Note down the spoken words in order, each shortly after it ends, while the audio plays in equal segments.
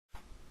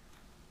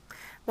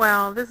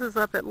Well, this is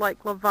up at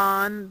Lake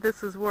Lavon.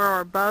 This is where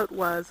our boat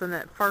was in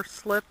that first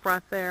slip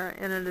right there,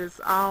 and it is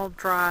all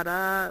dried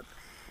up.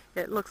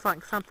 It looks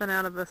like something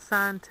out of a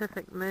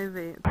scientific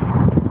movie.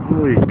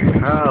 Holy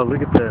cow,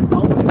 look at that.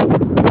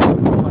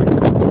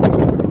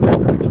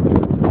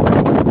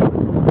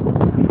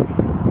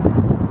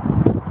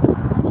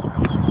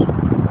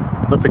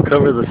 About to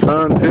cover the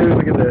sun too,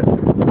 look at that.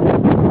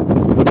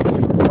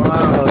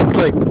 Wow, it's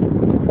like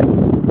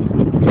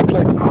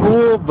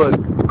cool but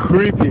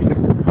creepy.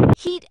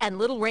 Heat and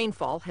little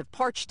rainfall have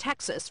parched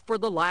Texas for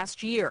the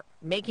last year,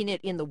 making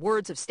it, in the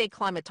words of state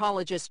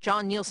climatologist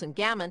John Nielsen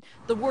Gamman,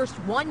 the worst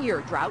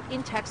one-year drought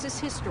in Texas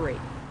history.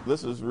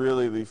 This is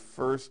really the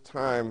first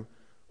time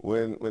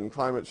when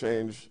climate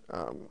change,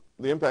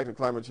 the impact of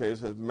climate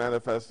change has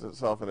manifested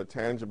itself in a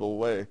tangible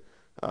way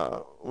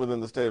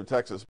within the state of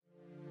Texas.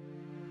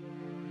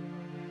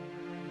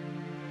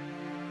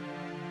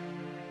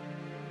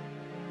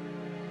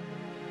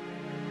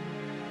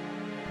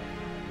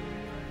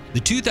 The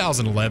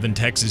 2011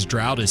 Texas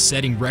drought is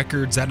setting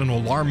records at an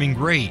alarming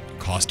rate,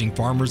 costing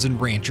farmers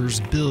and ranchers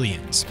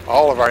billions.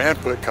 All of our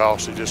input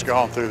costs have just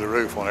gone through the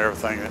roof on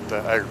everything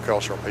that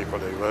agricultural people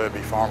do, whether it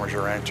be farmers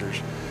or ranchers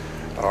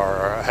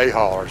or hay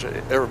haulers.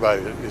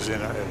 Everybody is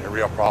in a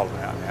real problem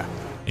out now.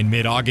 In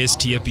mid-August,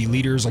 TFB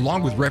leaders,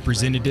 along with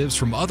representatives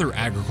from other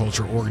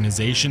agriculture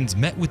organizations,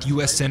 met with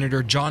U.S.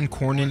 Senator John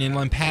Cornyn in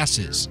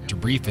Lampasas to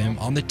brief him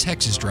on the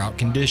Texas drought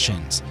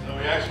conditions. So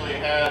we actually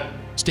had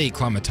State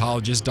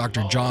climatologist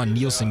Dr. John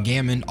Nielsen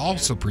Gamman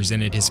also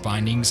presented his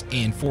findings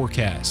and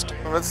forecast.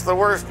 It's the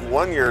worst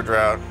one-year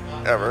drought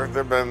ever.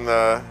 There have been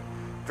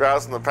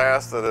droughts in the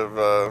past that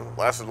have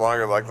lasted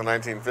longer, like the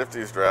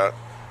 1950s drought.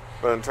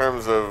 But in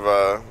terms of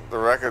the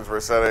records we're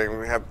setting,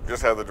 we have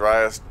just had the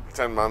driest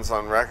 10 months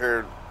on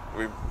record.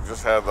 We've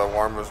just had the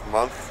warmest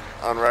month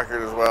on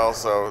record as well,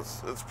 so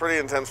it's pretty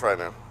intense right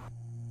now.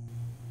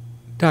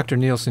 Dr.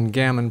 Nielsen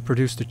Gamman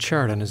produced a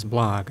chart on his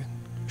blog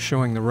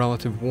showing the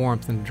relative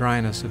warmth and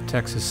dryness of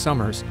Texas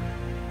summers,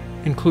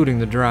 including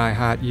the dry,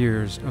 hot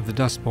years of the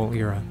Dust Bowl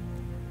era.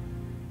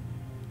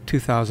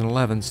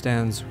 2011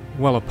 stands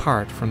well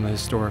apart from the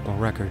historical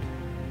record.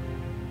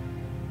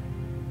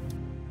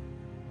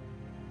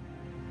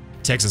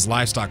 Texas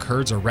livestock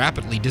herds are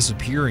rapidly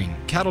disappearing.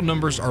 Cattle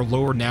numbers are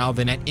lower now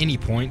than at any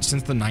point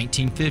since the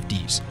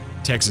 1950s.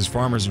 Texas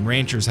farmers and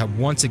ranchers have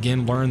once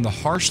again learned the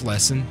harsh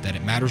lesson that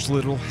it matters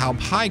little how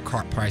high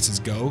crop prices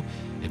go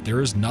if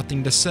there is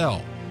nothing to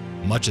sell.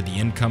 Much of the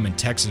income in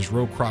Texas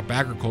row crop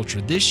agriculture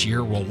this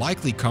year will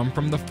likely come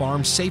from the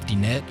farm safety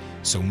net,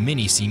 so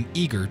many seem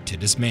eager to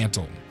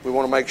dismantle. We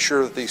want to make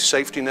sure that these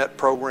safety net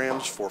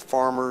programs for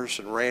farmers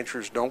and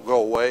ranchers don't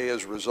go away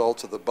as a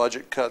result of the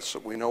budget cuts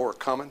that we know are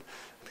coming.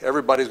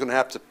 Everybody's going to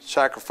have to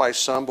sacrifice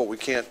some, but we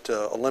can't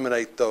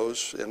eliminate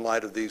those in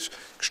light of these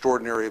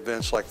extraordinary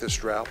events like this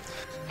drought.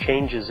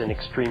 Changes in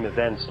extreme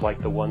events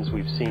like the ones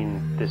we've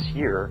seen this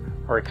year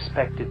are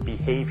expected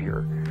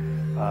behavior.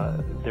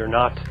 They're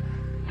not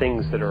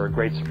things that are a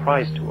great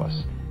surprise to us,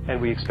 and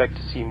we expect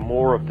to see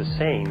more of the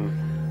same,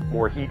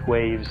 more heat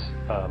waves,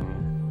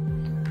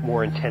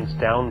 more intense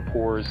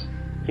downpours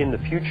in the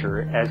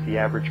future as the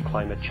average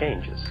climate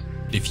changes.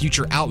 The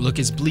future outlook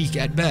is bleak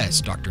at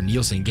best. Dr.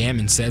 Nielsen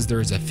Gamman says there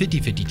is a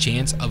 50-50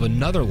 chance of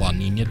another La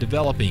Nina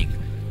developing.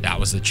 That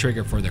was the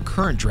trigger for the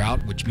current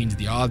drought, which means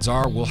the odds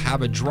are we'll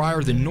have a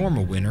drier than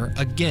normal winter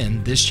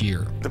again this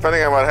year.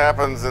 Depending on what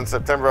happens in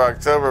September,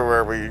 October,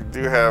 where we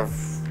do have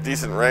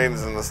decent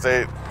rains in the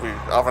state, we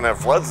often have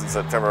floods in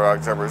September,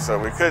 October, so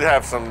we could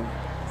have some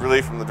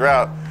relief from the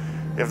drought.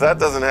 If that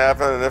doesn't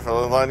happen, and if a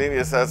La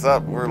Nina sets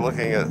up, we're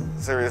looking at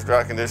serious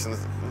drought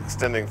conditions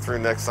extending through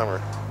next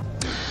summer.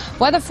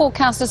 Weather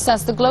forecasters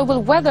says the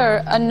global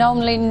weather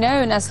anomaly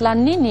known as La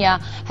Nina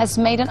has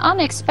made an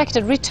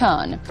unexpected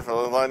return. If a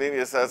La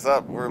Nina sets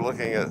up, we're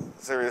looking at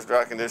serious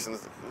drought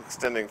conditions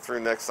extending through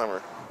next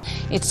summer.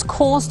 It's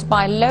caused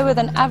by lower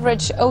than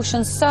average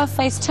ocean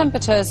surface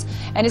temperatures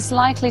and is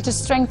likely to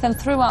strengthen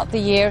throughout the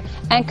year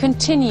and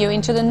continue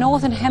into the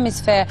northern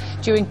hemisphere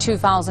during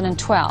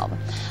 2012.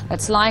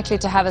 That's likely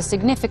to have a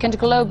significant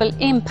global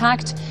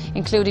impact,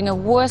 including a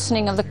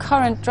worsening of the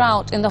current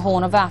drought in the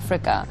Horn of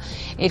Africa.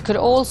 It could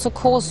also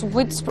cause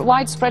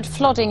widespread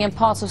flooding in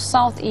parts of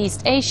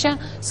Southeast Asia,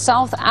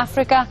 South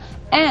Africa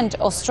and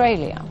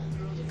Australia.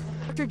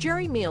 Dr.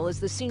 Jerry Meal is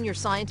the senior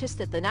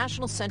scientist at the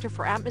National Center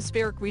for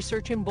Atmospheric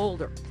Research in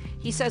Boulder.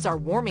 He says our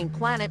warming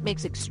planet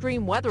makes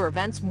extreme weather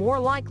events more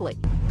likely,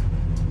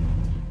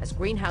 as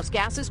greenhouse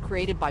gases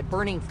created by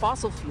burning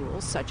fossil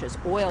fuels such as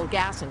oil,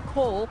 gas and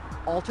coal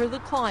alter the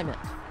climate.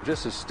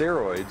 Just as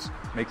steroids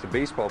make the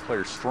baseball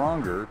player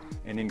stronger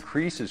and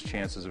increase his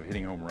chances of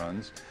hitting home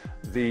runs,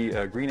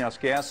 the greenhouse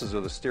gases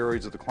are the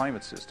steroids of the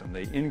climate system.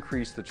 They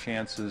increase the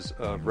chances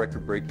of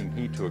record-breaking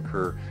heat to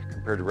occur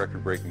compared to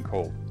record-breaking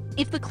cold.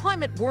 If the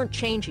climate weren't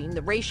changing,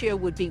 the ratio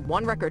would be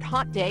 1 record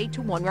hot day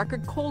to 1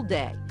 record cold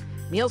day.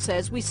 Meal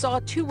says we saw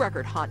 2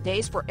 record hot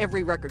days for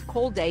every record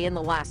cold day in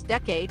the last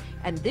decade,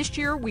 and this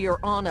year we are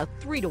on a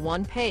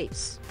 3-to-1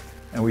 pace.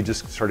 And we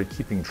just started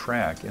keeping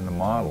track in the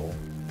model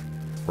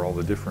for all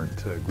the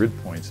different grid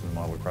points in the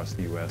model across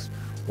the U.S.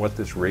 what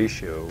this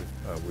ratio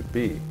would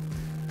be.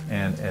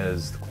 And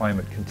as the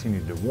climate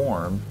continued to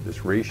warm,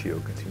 this ratio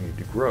continued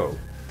to grow.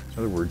 In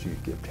other words, you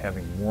kept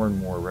having more and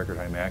more record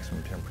high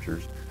maximum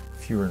temperatures,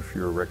 fewer and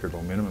fewer record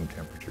low minimum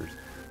temperatures.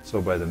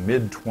 So by the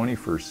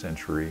mid-21st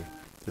century,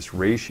 this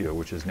ratio,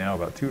 which is now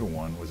about 2 to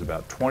 1, was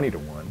about 20 to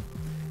 1.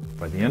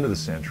 By the end of the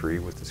century,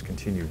 with this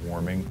continued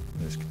warming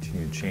and this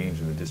continued change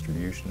in the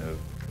distribution of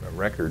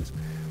records,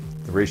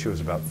 the ratio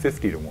is about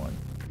 50 to 1.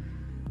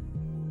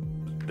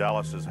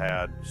 Dallas has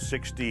had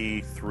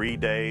 63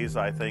 days,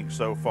 I think,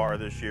 so far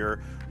this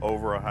year,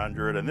 over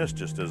 100, and this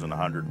just isn't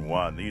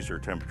 101. These are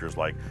temperatures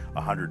like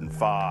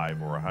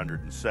 105 or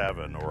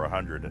 107 or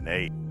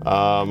 108.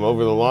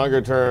 Over the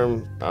longer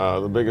term,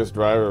 the biggest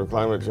driver of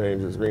climate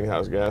change is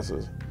greenhouse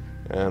gases.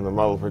 And the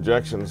model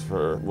projections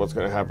for what's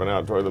going to happen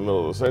out toward the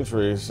middle of the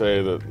century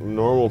say that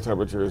normal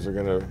temperatures are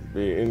going to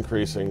be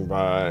increasing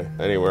by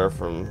anywhere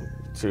from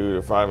 2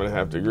 to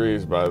 5.5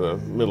 degrees by the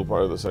middle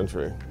part of the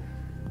century.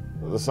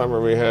 The summer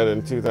we had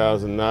in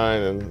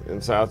 2009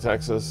 in South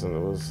Texas, and it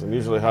was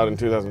unusually hot in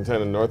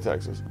 2010 in North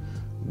Texas.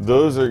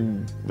 Those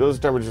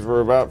temperatures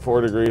were about 4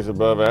 degrees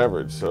above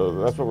average. So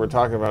that's what we're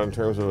talking about in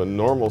terms of a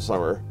normal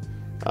summer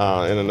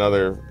in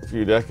another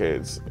few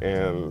decades.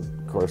 And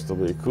of course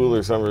there'll be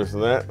cooler summers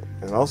than that,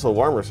 and also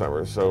warmer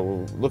summers.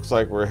 So it looks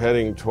like we're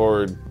heading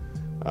toward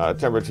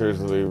temperatures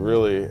that we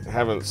really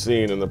haven't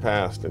seen in the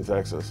past in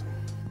Texas.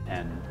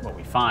 And what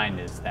we find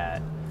is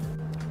that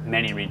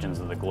many regions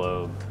of the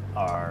globe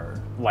are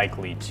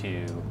likely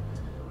to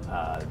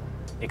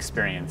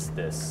experience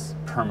this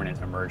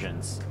permanent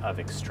emergence of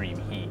extreme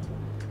heat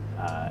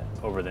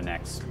over the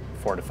next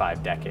 4 to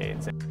 5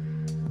 decades.